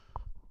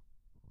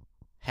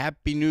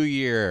Happy New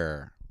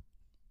Year.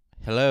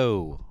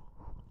 Hello.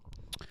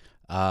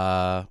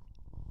 Uh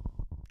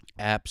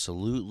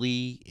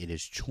Absolutely. It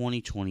is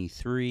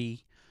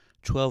 2023,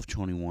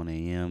 12:21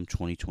 a.m.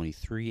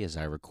 2023 as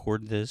I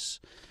record this,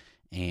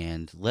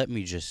 and let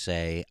me just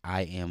say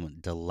I am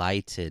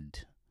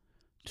delighted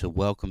to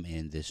welcome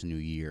in this new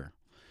year.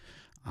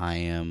 I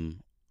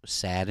am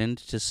saddened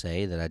to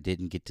say that I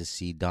didn't get to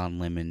see Don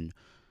Lemon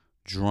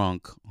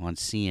drunk on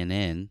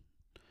CNN,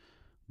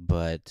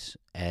 but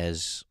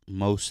as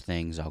most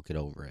things, I'll get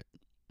over it.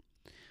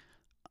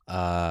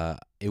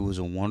 It was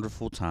a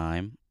wonderful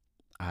time.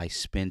 I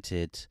spent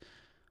it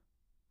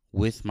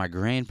with my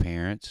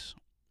grandparents.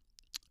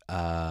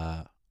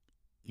 Uh,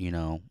 you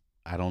know,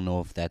 I don't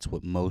know if that's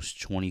what most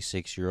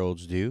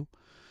 26-year-olds do,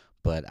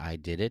 but I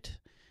did it.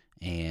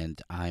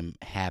 And I'm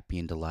happy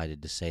and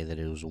delighted to say that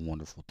it was a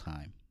wonderful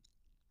time.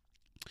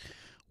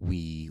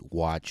 We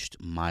watched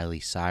Miley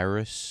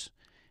Cyrus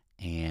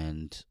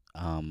and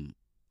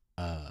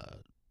uh,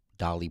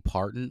 Dolly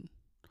Parton,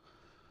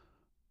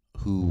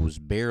 who was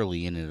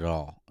barely in it at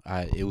all.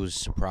 It was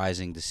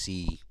surprising to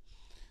see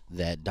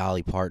that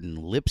Dolly Parton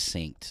lip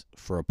synced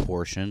for a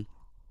portion.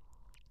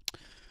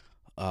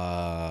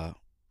 Uh,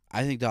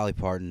 I think Dolly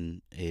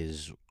Parton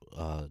is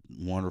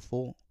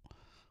wonderful.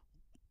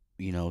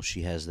 You know,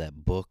 she has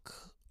that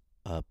book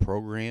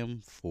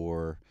program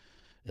for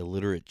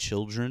illiterate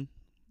children,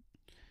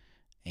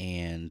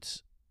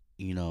 and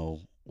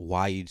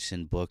why you'd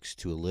send books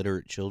to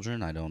illiterate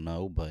children, I don't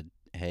know, but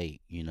hey,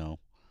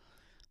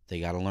 they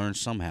got to learn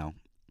somehow.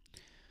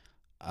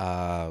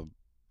 Uh,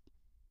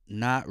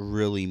 Not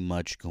really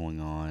much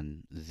going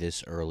on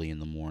this early in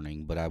the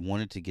morning, but I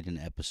wanted to get an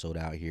episode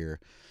out here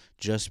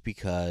just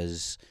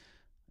because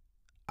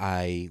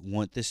I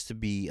want this to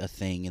be a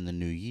thing in the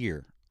new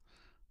year.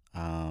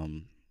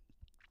 Um,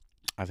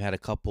 I've had a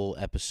couple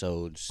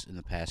episodes in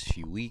the past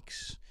few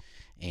weeks,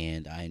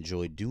 and I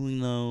enjoyed doing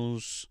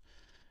those.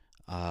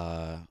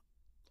 Uh,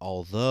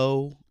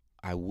 Although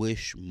I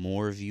wish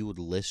more of you would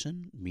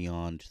listen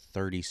beyond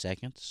 30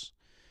 seconds.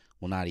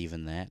 Well, not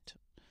even that.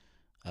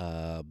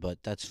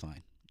 But that's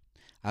fine.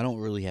 I don't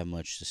really have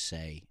much to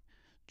say,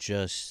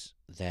 just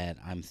that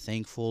I'm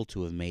thankful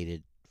to have made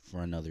it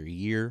for another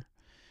year,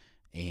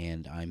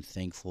 and I'm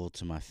thankful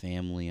to my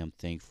family. I'm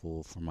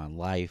thankful for my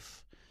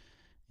life,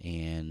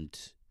 and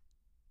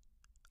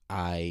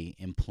I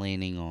am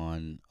planning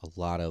on a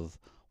lot of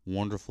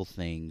wonderful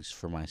things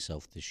for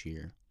myself this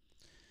year.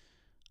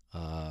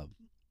 Uh,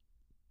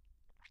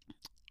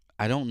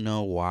 I don't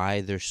know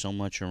why there's so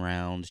much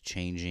around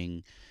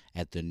changing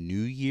at the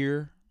new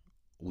year.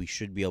 We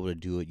should be able to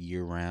do it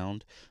year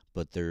round,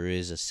 but there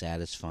is a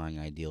satisfying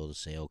ideal to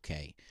say,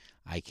 okay,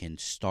 I can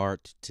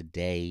start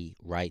today,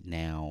 right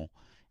now,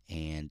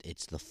 and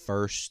it's the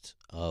first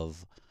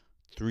of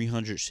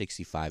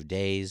 365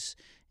 days,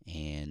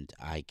 and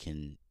I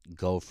can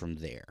go from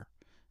there.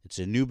 It's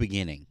a new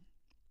beginning,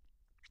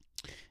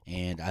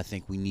 and I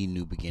think we need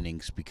new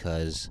beginnings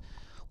because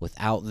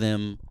without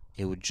them,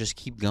 it would just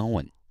keep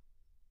going.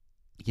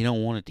 You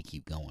don't want it to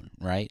keep going,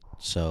 right?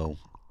 So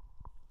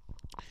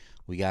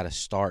we got to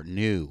start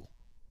new,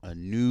 a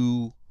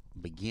new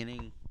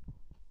beginning,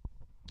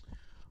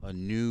 a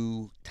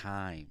new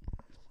time,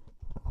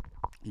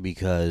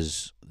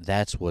 because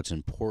that's what's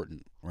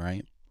important,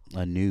 right?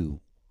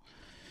 Anew,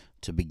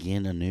 to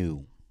begin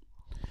anew.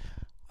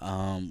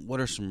 What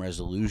are some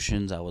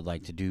resolutions I would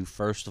like to do?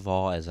 First of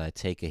all, as I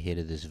take a hit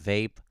of this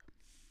vape,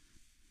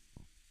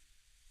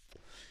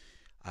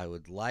 I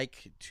would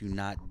like to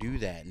not do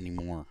that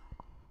anymore.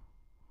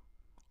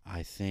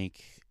 I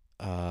think,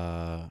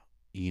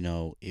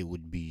 it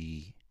would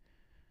be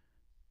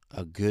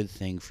a good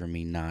thing for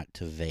me not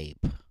to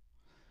vape.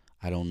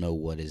 I don't know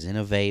what is in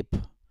a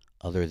vape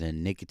other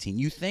than nicotine.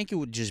 You think it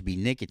would just be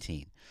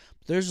nicotine.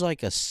 But there's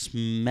like a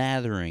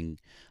smattering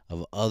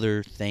of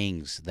other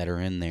things that are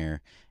in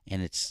there,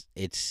 and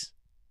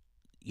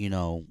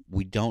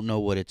we don't know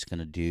what it's going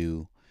to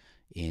do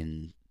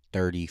in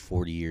 30,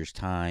 40 years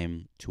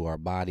time to our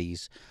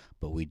bodies,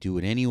 but we do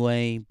it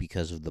anyway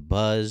because of the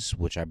buzz,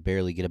 which I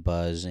barely get a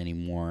buzz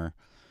anymore.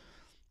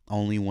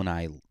 Only when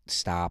I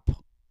stop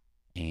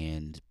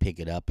and pick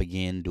it up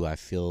again do I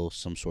feel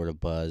some sort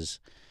of buzz,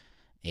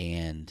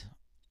 and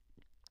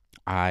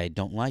I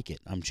don't like it.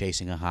 I'm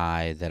chasing a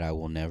high that I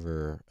will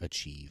never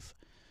achieve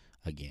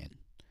again.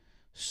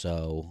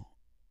 So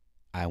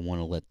I want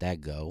to let that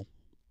go.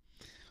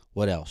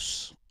 What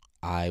else?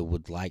 I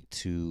would like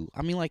to,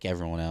 like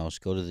everyone else,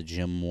 go to the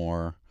gym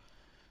more,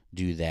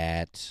 do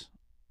that,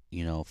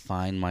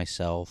 find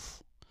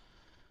myself.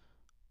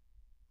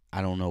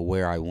 I don't know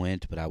where I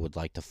went, but I would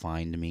like to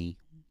find me.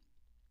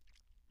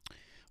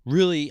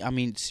 Really,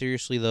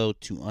 seriously though,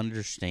 to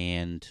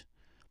understand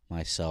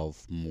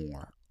myself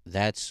more.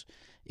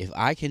 If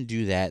I can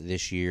do that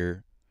this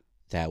year,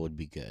 that would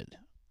be good.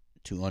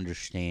 To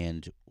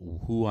understand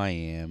who I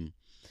am,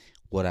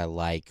 what I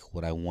like,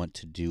 what I want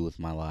to do with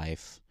my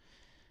life.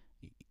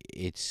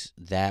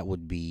 That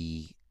would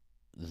be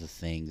the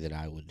thing that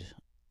I would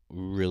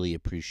really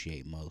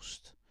appreciate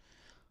most.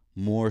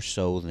 more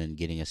so than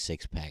getting a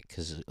six pack.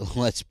 Because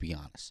let's be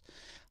honest,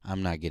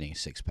 I'm not getting a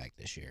six pack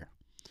this year.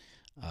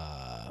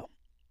 Uh,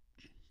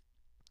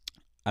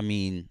 I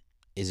mean,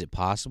 is it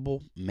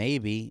possible?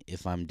 Maybe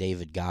if I'm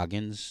David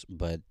Goggins,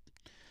 but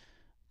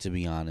to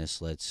be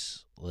honest,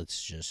 let's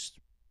just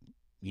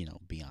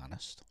be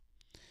honest.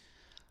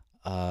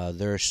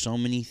 There are so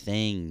many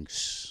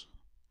things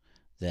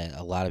that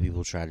a lot of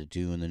people try to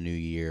do in the new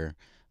year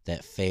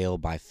that fail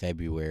by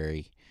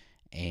February,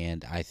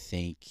 and I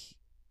think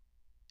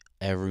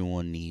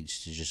everyone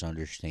needs to just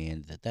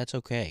understand that that's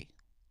okay.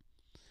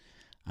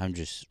 I'm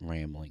just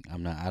rambling.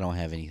 I don't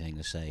have anything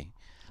to say.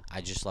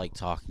 I just like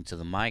talking to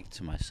the mic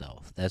to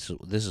myself. This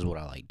is what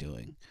I like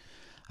doing.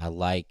 I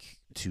like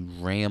to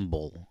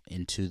ramble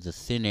into the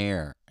thin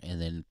air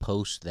and then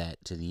post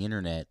that to the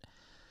internet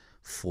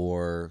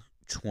for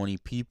 20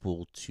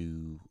 people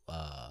to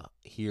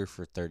hear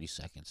for 30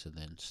 seconds and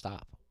then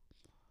stop.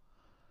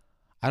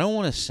 I don't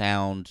want to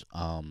sound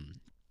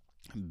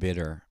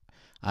bitter.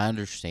 I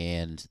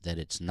understand that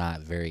it's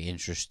not very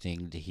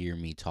interesting to hear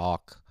me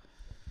talk.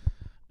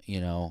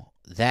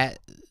 That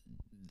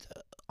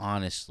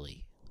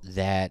honestly,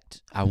 that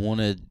I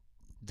want to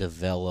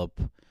develop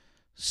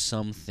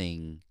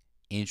something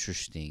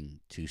interesting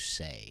to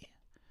say.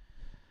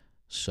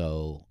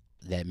 So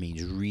that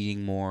means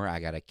reading more. I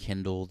got a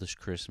Kindle this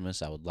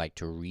Christmas. I would like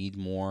to read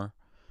more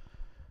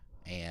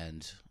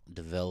and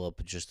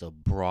develop just a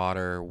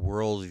broader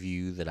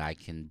worldview that I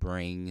can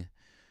bring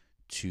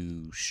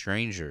to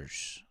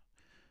strangers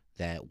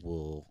that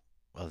will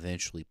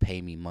eventually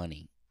pay me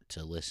money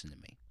to listen to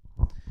me.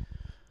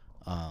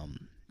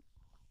 Um,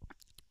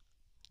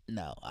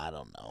 no, I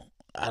don't know.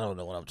 I don't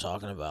know what I'm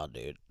talking about,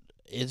 dude.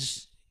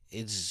 It's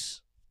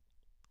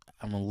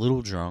I'm a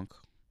little drunk.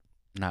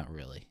 Not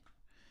really.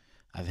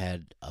 I've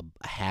had a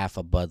half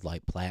a Bud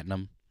Light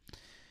Platinum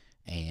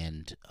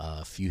and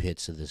a few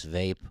hits of this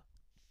vape.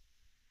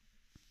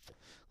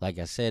 Like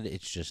I said,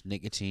 it's just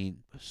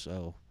nicotine,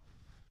 so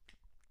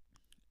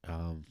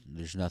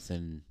there's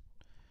nothing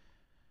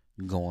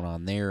going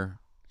on there.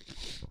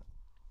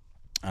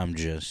 I'm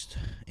just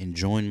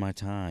enjoying my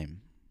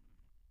time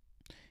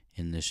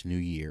in this new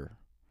year.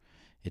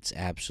 It's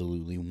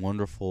absolutely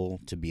wonderful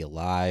to be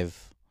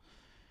alive,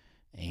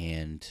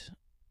 and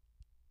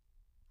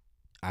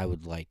I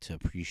would like to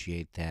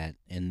appreciate that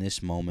in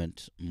this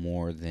moment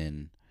more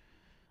than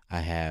I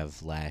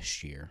have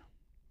last year.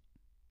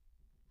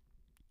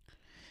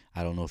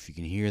 I don't know if you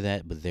can hear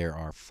that, but there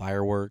are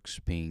fireworks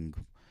being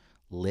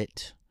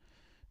lit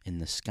in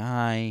the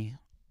sky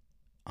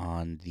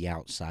on the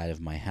outside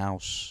of my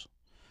house,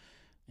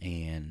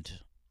 and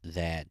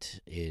that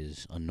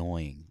is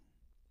annoying.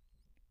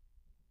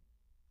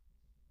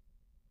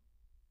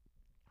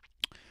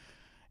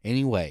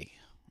 Anyway,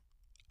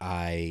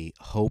 I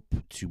hope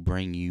to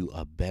bring you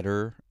a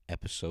better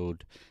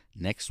episode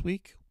next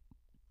week.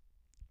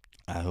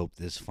 I hope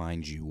this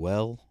finds you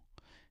well,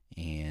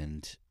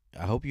 and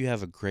I hope you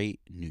have a great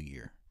new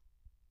year.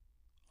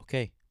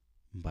 Okay,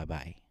 bye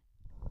bye.